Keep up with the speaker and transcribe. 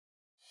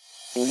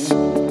With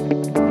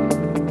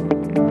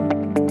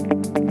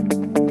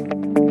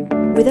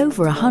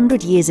over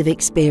 100 years of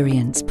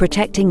experience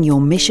protecting your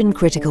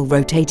mission-critical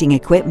rotating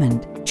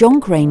equipment,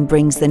 John Crane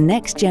brings the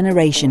next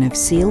generation of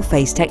seal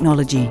face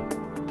technology.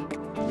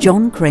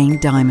 John Crane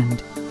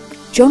Diamond.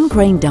 John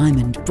Crane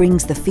Diamond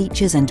brings the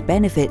features and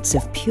benefits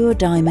of pure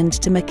diamond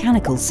to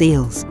mechanical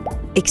seals,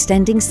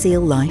 extending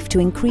seal life to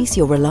increase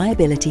your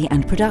reliability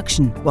and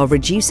production while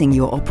reducing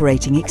your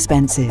operating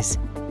expenses.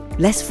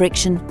 Less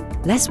friction,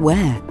 less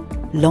wear,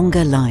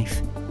 longer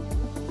life.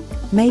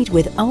 Made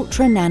with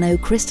ultra-nano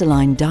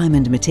crystalline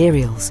diamond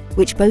materials,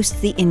 which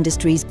boasts the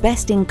industry's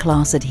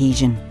best-in-class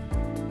adhesion.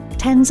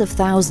 Tens of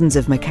thousands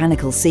of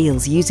mechanical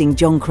seals using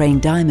John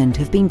Crane Diamond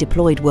have been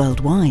deployed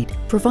worldwide,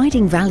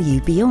 providing value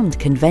beyond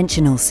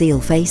conventional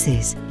seal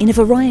faces in a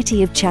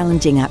variety of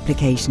challenging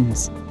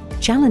applications.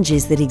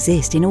 Challenges that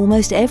exist in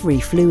almost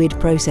every fluid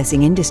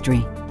processing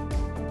industry.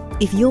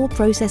 If you're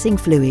processing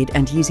fluid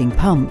and using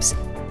pumps,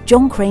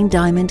 John Crane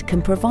Diamond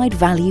can provide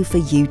value for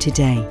you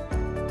today.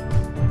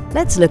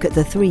 Let's look at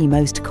the 3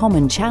 most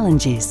common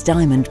challenges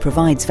Diamond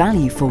provides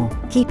value for,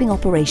 keeping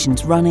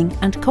operations running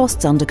and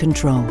costs under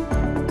control.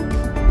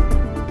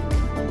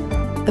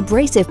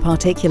 Abrasive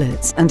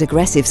particulates and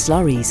aggressive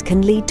slurries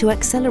can lead to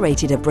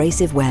accelerated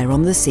abrasive wear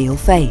on the seal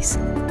face.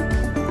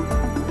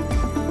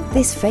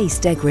 This face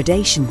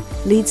degradation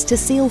leads to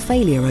seal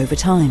failure over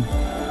time.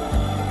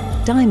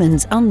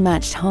 Diamond's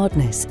unmatched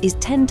hardness is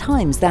 10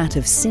 times that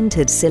of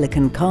sintered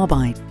silicon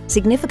carbide,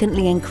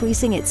 significantly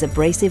increasing its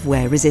abrasive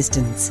wear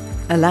resistance,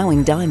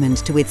 allowing diamond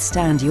to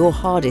withstand your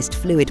hardest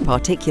fluid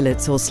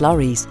particulates or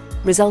slurries,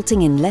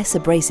 resulting in less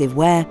abrasive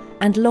wear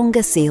and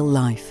longer seal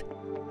life.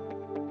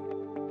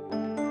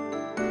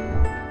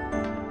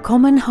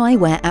 Common high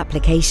wear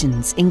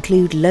applications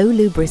include low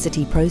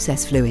lubricity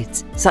process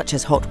fluids, such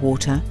as hot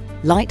water,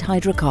 light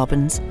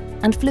hydrocarbons,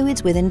 and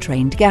fluids with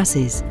entrained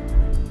gases.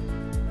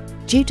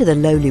 Due to the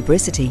low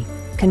lubricity,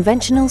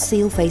 conventional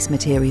seal face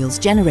materials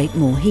generate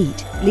more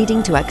heat,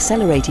 leading to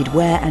accelerated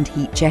wear and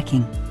heat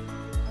checking.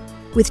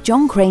 With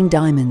John Crane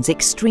Diamond's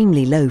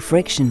extremely low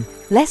friction,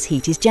 less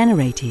heat is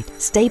generated,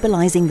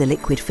 stabilizing the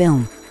liquid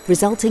film,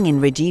 resulting in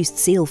reduced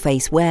seal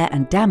face wear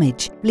and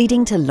damage,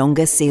 leading to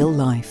longer seal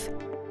life.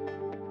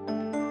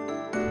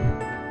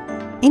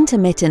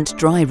 Intermittent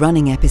dry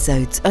running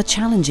episodes are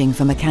challenging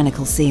for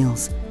mechanical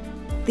seals.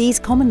 These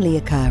commonly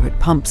occur at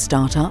pump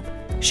startup,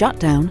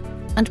 shutdown,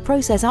 and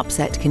process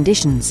upset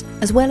conditions,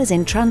 as well as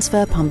in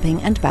transfer pumping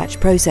and batch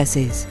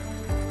processes.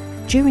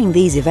 During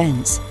these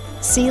events,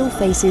 seal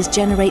faces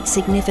generate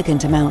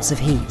significant amounts of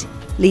heat,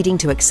 leading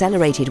to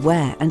accelerated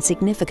wear and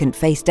significant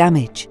face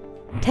damage.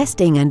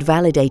 Testing and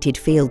validated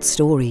field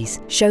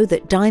stories show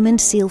that diamond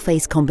seal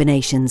face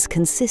combinations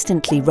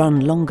consistently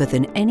run longer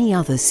than any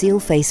other seal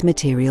face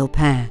material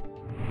pair.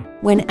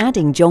 When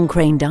adding John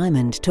Crane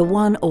Diamond to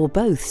one or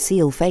both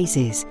seal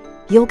faces,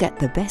 you'll get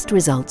the best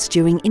results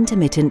during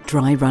intermittent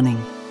dry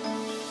running.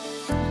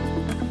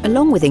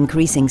 Along with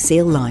increasing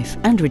seal life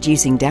and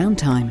reducing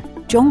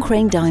downtime, John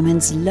Crane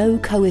Diamond's low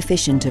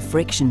coefficient of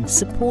friction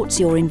supports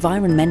your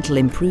environmental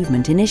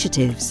improvement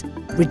initiatives,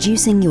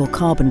 reducing your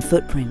carbon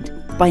footprint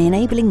by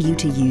enabling you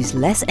to use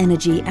less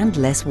energy and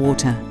less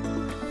water.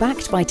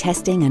 Backed by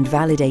testing and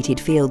validated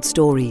field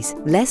stories,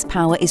 less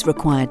power is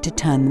required to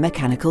turn the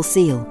mechanical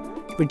seal,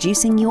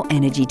 reducing your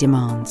energy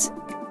demands.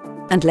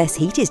 And less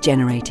heat is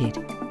generated,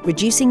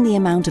 reducing the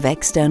amount of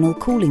external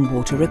cooling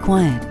water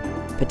required,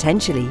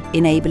 potentially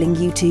enabling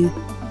you to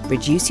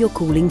reduce your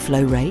cooling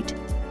flow rate,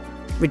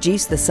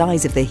 reduce the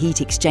size of the heat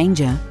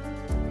exchanger,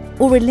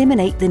 or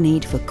eliminate the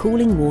need for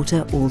cooling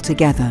water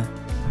altogether.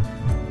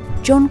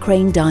 John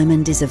Crane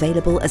Diamond is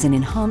available as an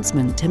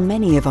enhancement to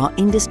many of our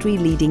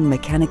industry-leading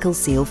mechanical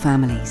seal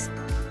families.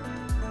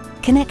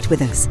 Connect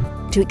with us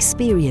to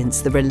experience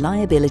the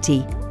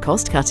reliability,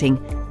 cost-cutting,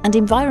 and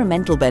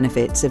environmental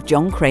benefits of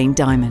John Crane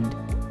Diamond.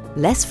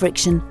 Less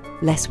friction,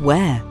 less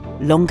wear,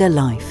 longer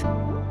life.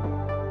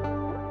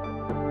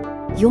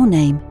 Your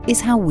name is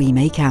how we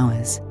make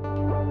ours.